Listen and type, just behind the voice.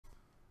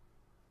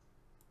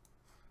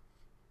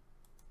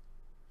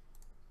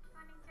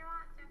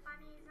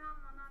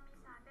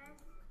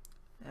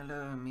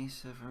Hello,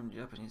 Misa from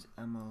Japanese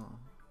Ammo.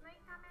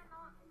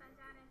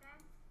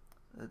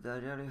 The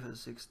DAJARE for the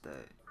 6th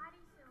day.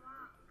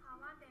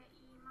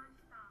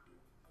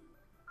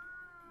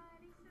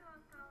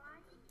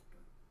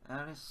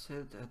 Alice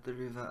said at the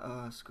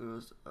river,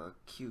 squirrels are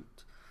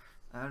cute.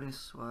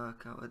 Alice wa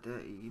kawa de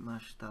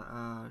iimashita.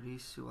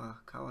 Alice wa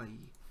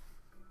kawaii.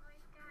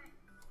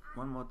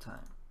 One more time.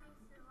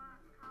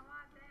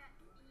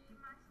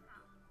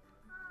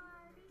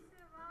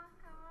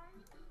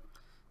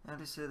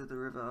 Alice said at the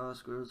river,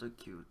 squirrels are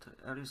cute.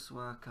 Alice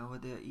wa kawa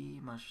de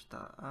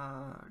iimashita.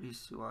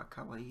 Alice wa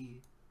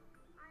kawaii.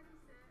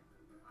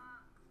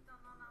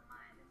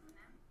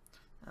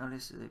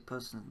 Alice is a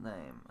person's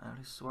name.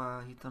 Alice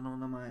wa hito no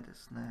namae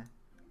desu ne.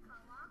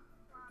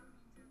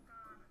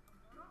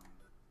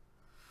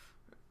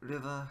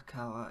 River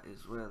kawa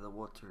is where the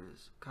water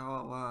is.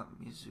 Kawa wa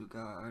mizu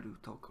ga aru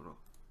tokoro.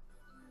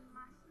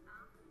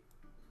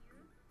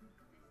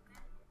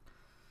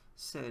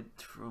 Said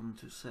from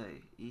to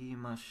say.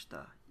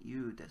 Iimashita.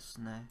 You desu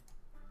ne.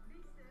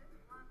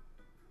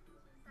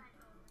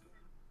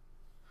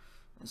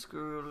 A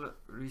squirrel,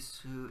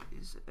 risu,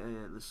 is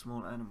the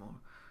small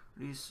animal.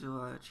 Risu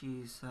wa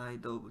chisai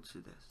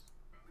doubutsu desu.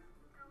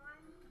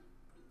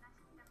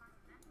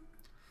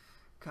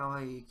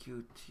 Kawaii,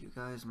 cute. You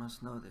guys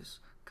must know this.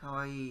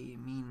 Kawaii,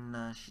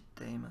 minna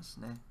shitte imasu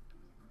ne.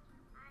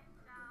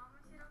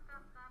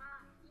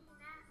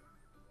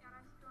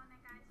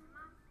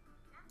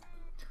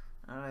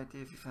 Alright,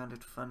 if you found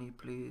it funny,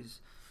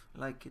 please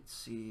like it,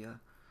 see ya.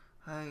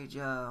 Hai,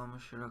 ja,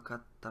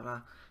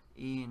 omoshirokatara,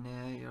 ii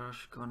ne,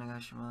 yoroshiku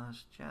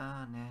onegaishimasu.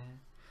 Ja ne,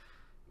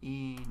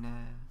 ii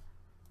ne.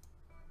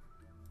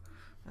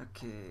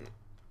 Okay,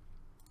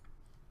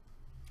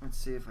 let's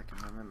see if I can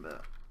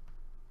remember.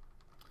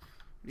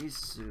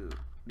 Risu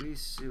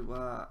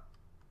wa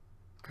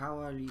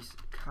kawarisu,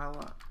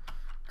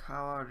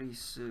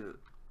 kawarisu,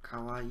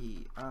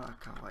 kawaii,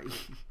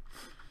 kawaii.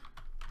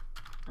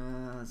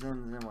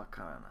 全然わ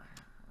からない。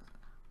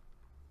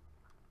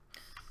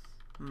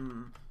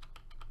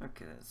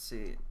Okay, let's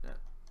see.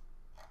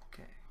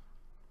 Okay,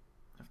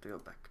 I have to go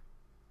back.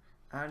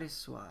 アリ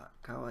スは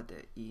川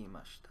で言い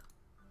ました。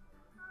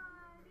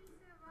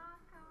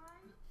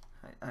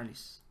はい、アリ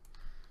ス。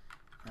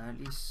ア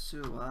リス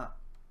は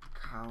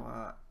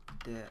川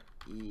で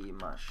言い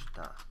まし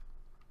た。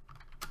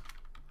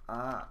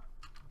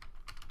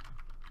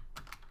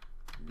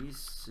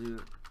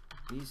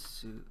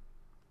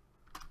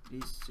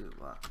リス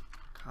は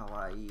か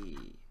わい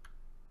い。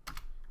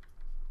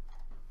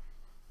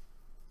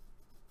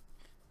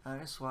ア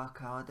リスは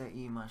川で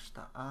言いまし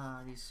た。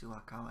アリス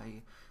はかわい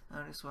い。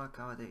アリスは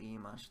川で言い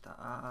ました。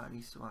ア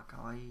リスは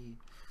かわいい。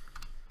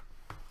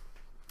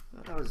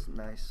That was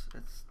nice.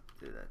 Let's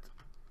do that.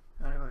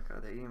 アリスは川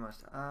で言いま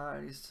した。ア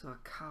リスは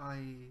かわい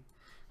い。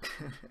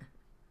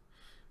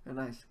A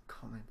nice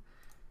comment.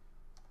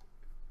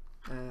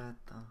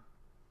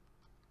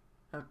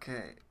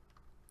 Okay.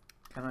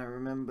 Can I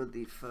remember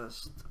the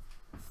first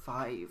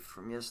 5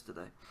 from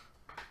yesterday?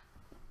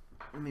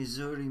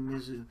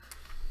 Mizu.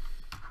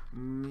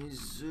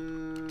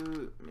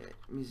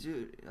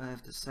 I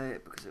have to say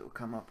it because it will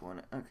come up on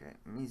it. Okay.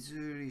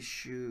 Mizuri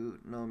shu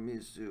no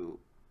mizu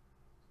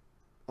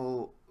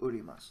o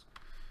urimasu.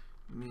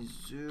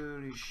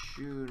 Mizuri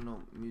shu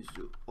no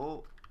mizu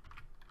o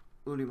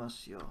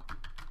urimasu yo.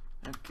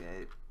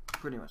 Okay.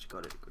 Pretty much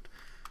got it. Good.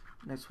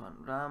 Next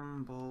one.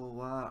 Rambo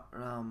wa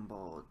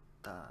rambo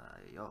da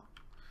yo.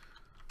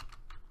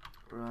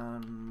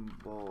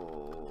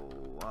 Rambo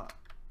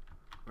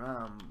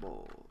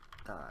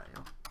da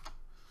yo.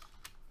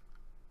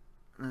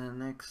 And the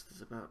next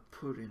is about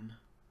pudding.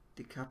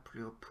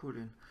 DiCaprio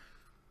pudding.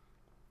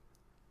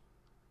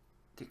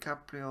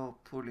 DiCaprio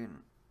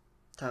pudding.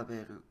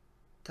 Taberu.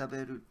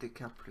 Taberu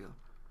DiCaprio.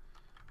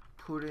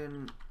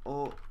 Pudding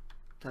o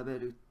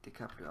taberu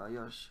DiCaprio.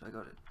 Yosh, I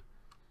got it.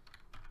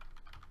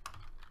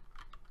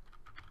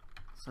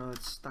 So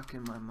it's stuck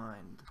in my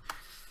mind.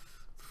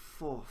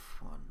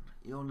 Fourth one.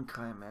 4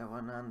回目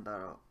は何だ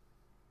ろ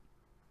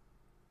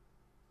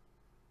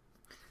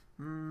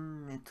う?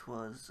 It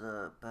was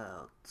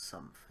about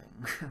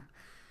something.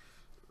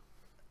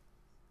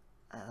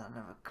 I don't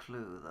have a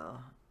clue though.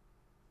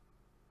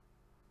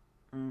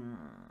 I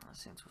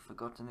seem to have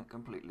forgotten it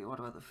completely. What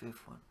about the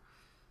 5th one?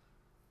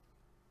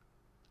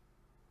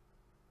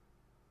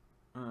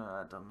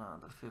 I don't know.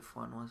 The 5th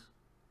one was.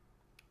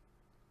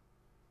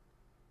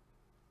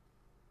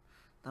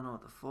 Don't know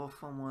what the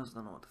 4th one was.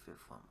 Don't know what the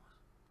 5th one was.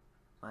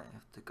 Might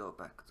have to go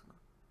back to them.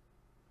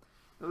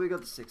 But we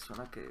got the 6th one.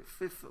 Okay,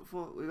 5th,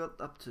 4th, we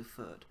got up to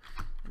 3rd.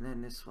 And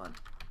then this one.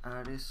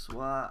 Aris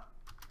wa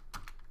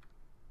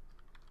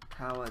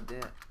kawa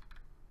de.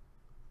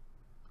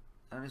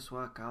 Aris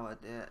wa kawa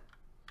de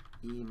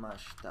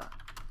iimashita.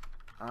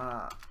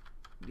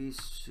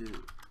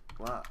 Arisu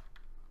wa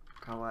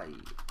kawaii.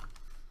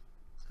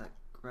 Is that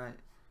right?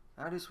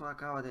 Aris wa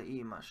kawa de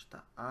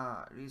iimashita.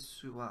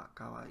 Arisu wa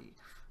kawaii.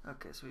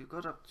 Okay, so we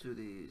got up to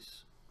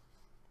these.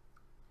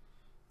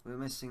 We're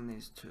missing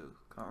these 2.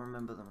 Can't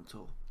remember them at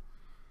all.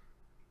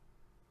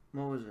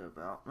 What was it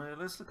about? Right,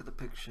 let's look at the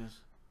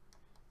pictures.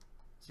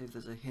 See if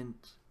there's a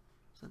hint.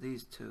 So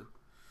these two.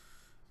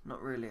 Not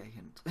really a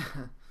hint.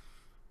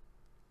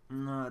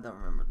 No, I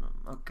don't remember them.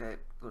 Okay,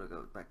 gotta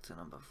go back to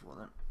number 4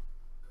 then.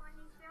 こん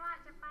にちは、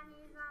ジャパ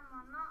ニーズア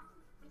モンの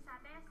ミサ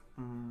です。4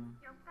日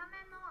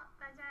目の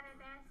ダジャレ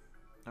です。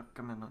4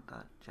日目の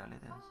ダジャレ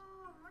です。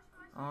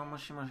おー、も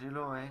しもし。面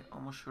白い、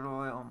面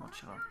白い、面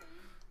白い。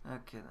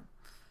Okay then.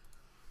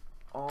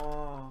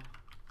 Oh,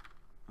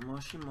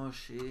 もしも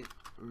し、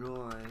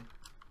ロイ、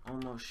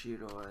面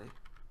白い。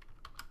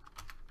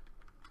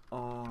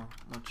Oh, も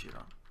ち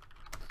ろん。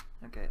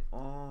Okay.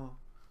 Oh,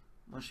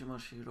 もしも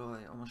し、ロ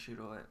イ、面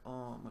白い。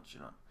Oh, もち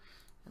ろん。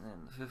And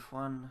then the 5th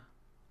one.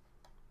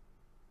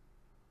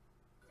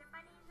 ジャパ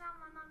ニーズア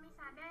モンのミ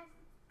サです。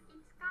5日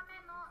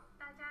目の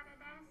ダジャレ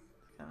です。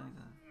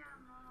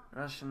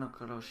ラシの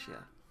殺し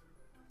屋。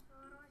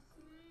恐ろし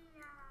い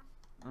や。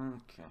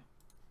Okay.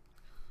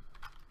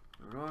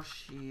 ロ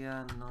シ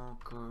アの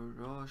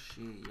殺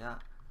し屋。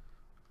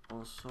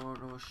恐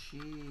ろし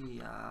い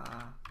や。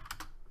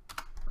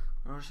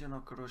ロシア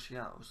の殺し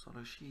屋。恐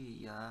ろし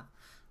いや。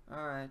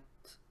Alright.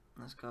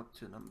 Let's go up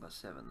to number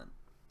 7 then. こ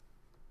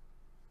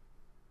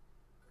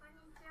んに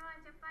ちは、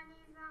ジャパニ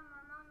ーズア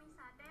モンのミ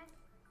サです。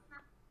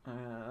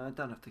I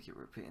don't have to keep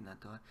repeating that,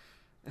 do I?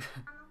 7日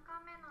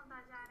目の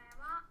ダジャレ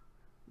は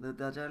The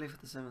dajale for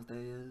the 7th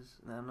day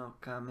is 7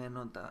日目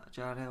のダ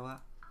ジャレ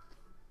は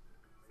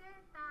セー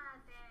ター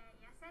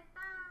で痩せ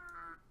た。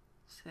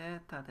セー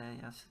ターで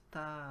痩せ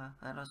た。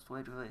I lost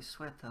weight with a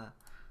sweater. セ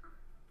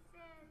ー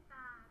タ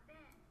ーで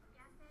痩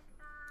せ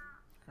た。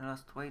 I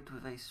lost weight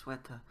with a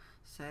sweater.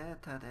 セー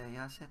ターで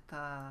痩せ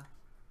た。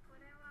こ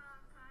れは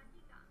カー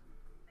ディガン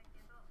だけ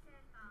ど、セー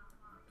ター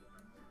は着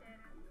てる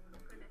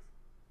服です。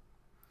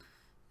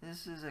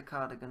 This is a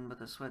cardigan, but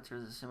the sweater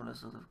is a similar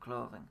sort of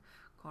clothing.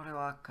 これ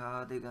は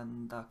カーディガ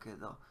ンだけ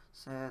ど、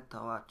セータ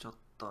ーはちょっ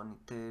と似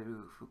てい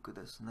る服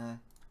ですね。痩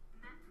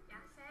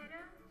せ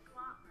る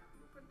は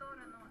太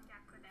るの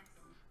逆です。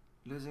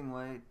 Losing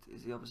weight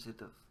is the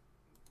opposite of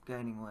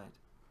gaining weight.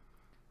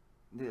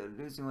 The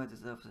losing weight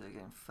is the opposite of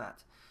getting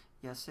fat.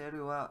 痩せ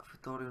るは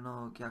太る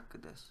の逆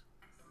です。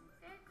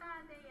セータ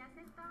ーで痩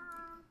せた。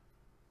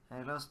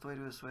 I lost weight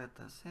with a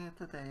sweater. セー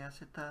ターで痩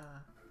せた。多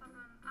分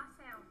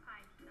汗をか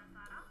いた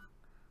から。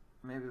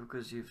 Maybe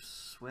because you've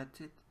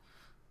sweated.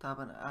 多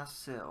分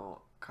汗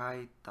をか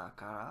いた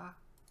から。は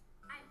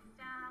い、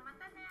じゃあま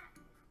たね。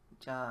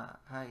じゃ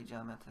あ、はい、じ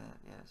ゃあまた。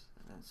Yes,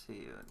 and then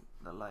see you and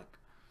the like.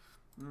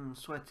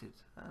 Sweated.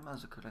 I might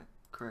as well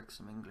correct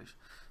some English.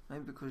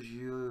 Maybe because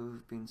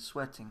you've been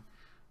sweating.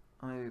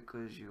 Or maybe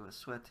because you were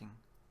sweating.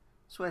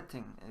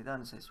 Sweating. It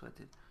doesn't say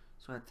sweated.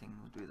 Sweating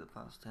would be the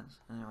past tense.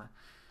 Anyway,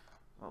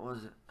 what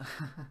was it?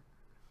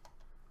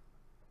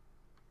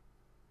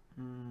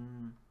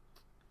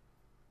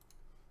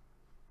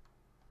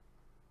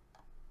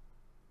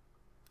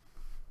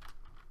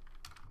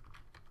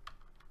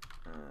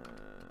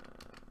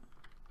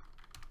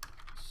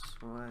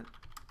 Sweated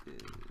じ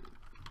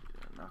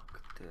ゃなく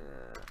て、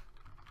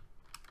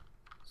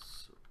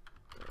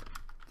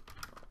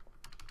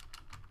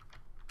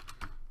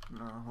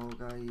の方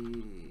がい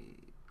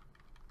い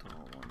と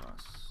思いま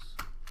す。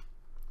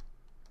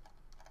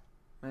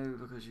Maybe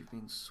because you've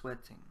been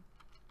sweating.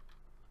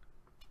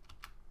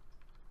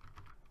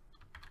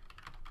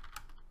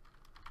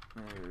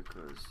 Maybe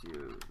because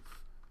you've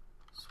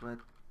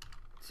sweated.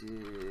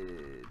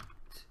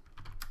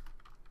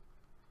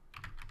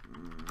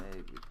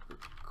 Maybe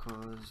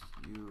because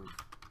you've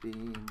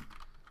been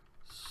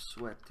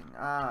sweating.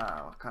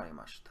 わかり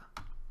ました。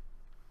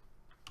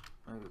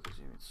Maybe because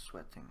you've been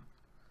sweating.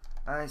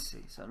 I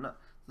see. So no,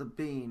 the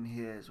being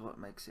here is what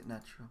makes it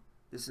natural.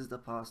 This is the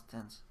past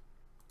tense.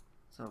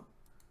 So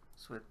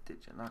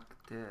sweated じゃなく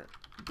て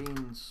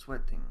been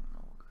sweating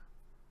の方が。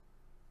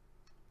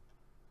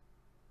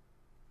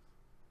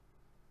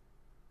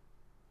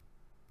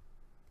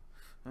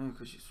Maybe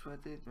because you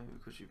sweated, maybe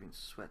because you've been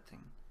sweating.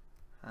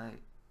 は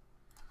い。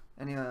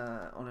俺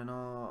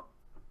の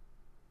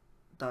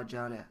ダジ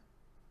ャレ。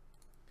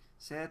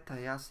セータ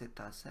ー痩せ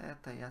た、セー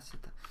ター痩せ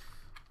た、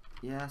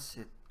痩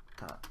せ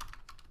た。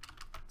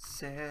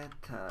セー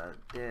タ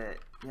ーで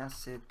痩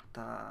せ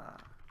た。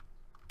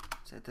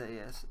セーター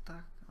で痩せた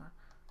かな。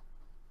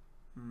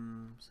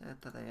セー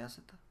ターで痩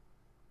せた。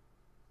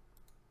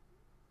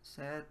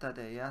セーター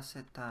で痩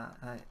せた。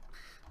はい。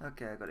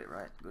Okay, I got it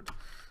right. Good.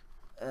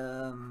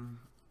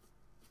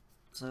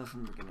 So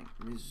from the beginning,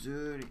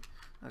 Missouri.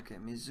 Okay,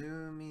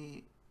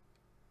 Missouri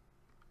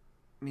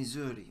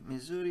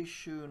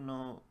州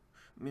の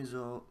水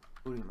を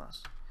売りま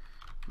す。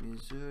ミ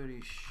ズー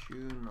リ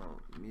州の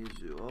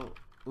水を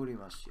売り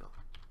ますよ。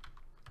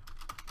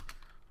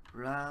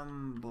ラ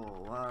ン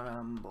ボは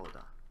ランボ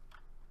だ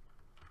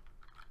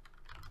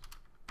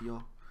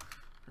よ。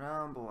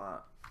ランボ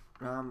は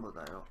ランボ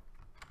だよ。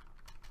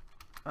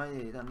Oh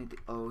yeah, you don't need the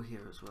O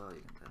here as well.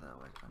 You can do it that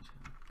way, can't you?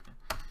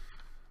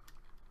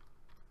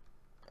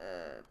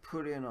 Okay.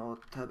 プリンを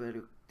食べ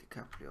るディ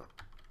カプリオ。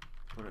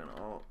プリン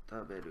を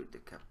食べるデ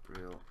ィカプ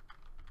リオ。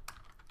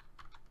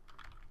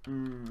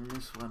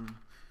This one.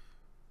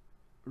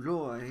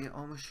 Roi,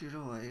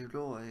 omoshiroi,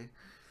 roi.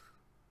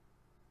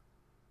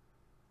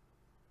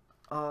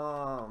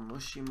 Ah,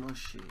 mushi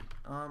mushi.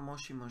 Ah,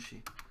 moshi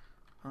moshi.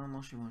 Ah,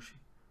 moshi moshi.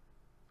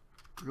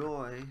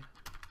 Roi,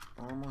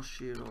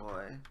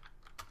 omoshiroi.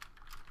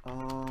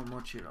 Oh,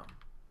 mochiron.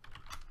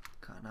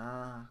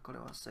 Kana. これ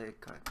は正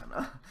解か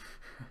な。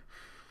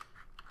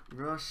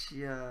ロ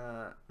シ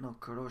アの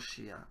殺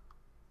し屋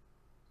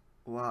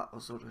は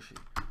恐ろしい。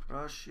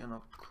ロシア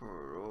の殺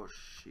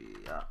し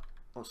屋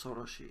恐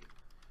ろしい。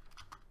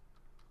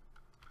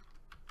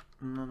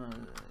No, no,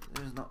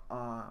 there's no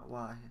R,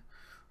 Y.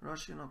 ロ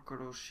シアの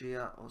殺し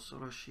屋恐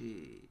ろ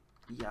し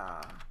い。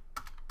や。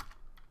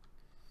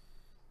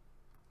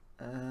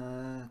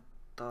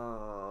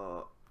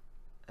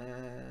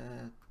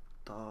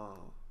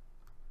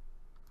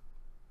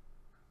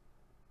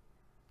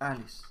ア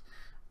リス。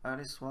ア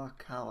リスは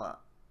川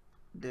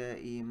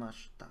で言いま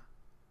した。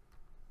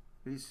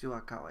リス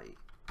はかわいい。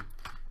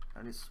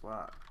アリス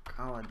は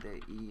川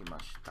で言いま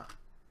した。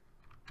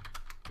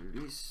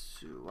リ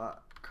スは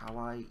か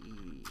わいい。よ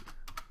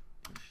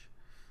し。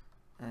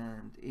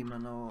And 今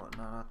の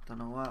習った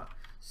のは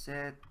セ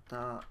ー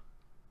タ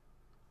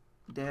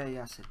で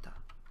痩せた。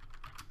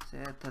セ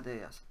ータ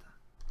で痩せ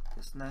た。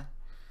ですね。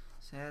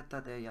セー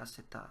タで痩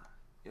せた。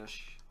よ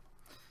し。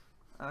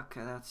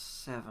Okay, that's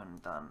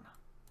 7 done.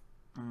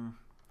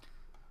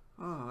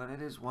 Oh, and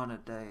it is 1 a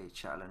day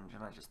challenge,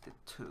 and I just did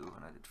 2,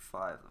 and I did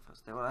 5 the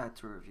first day. Well, I had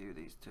to review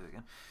these 2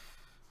 again,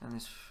 and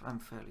this I'm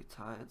fairly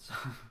tired, so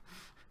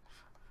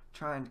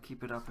try and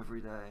keep it up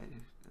every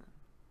day.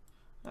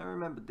 I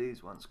remembered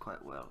these ones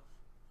quite well.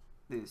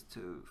 These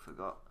 2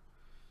 forgot.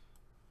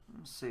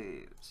 Let's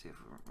see if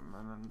I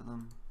remember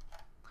them.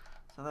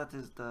 So that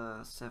is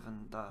the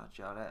 7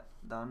 DAJARE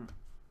done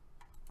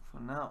for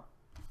now.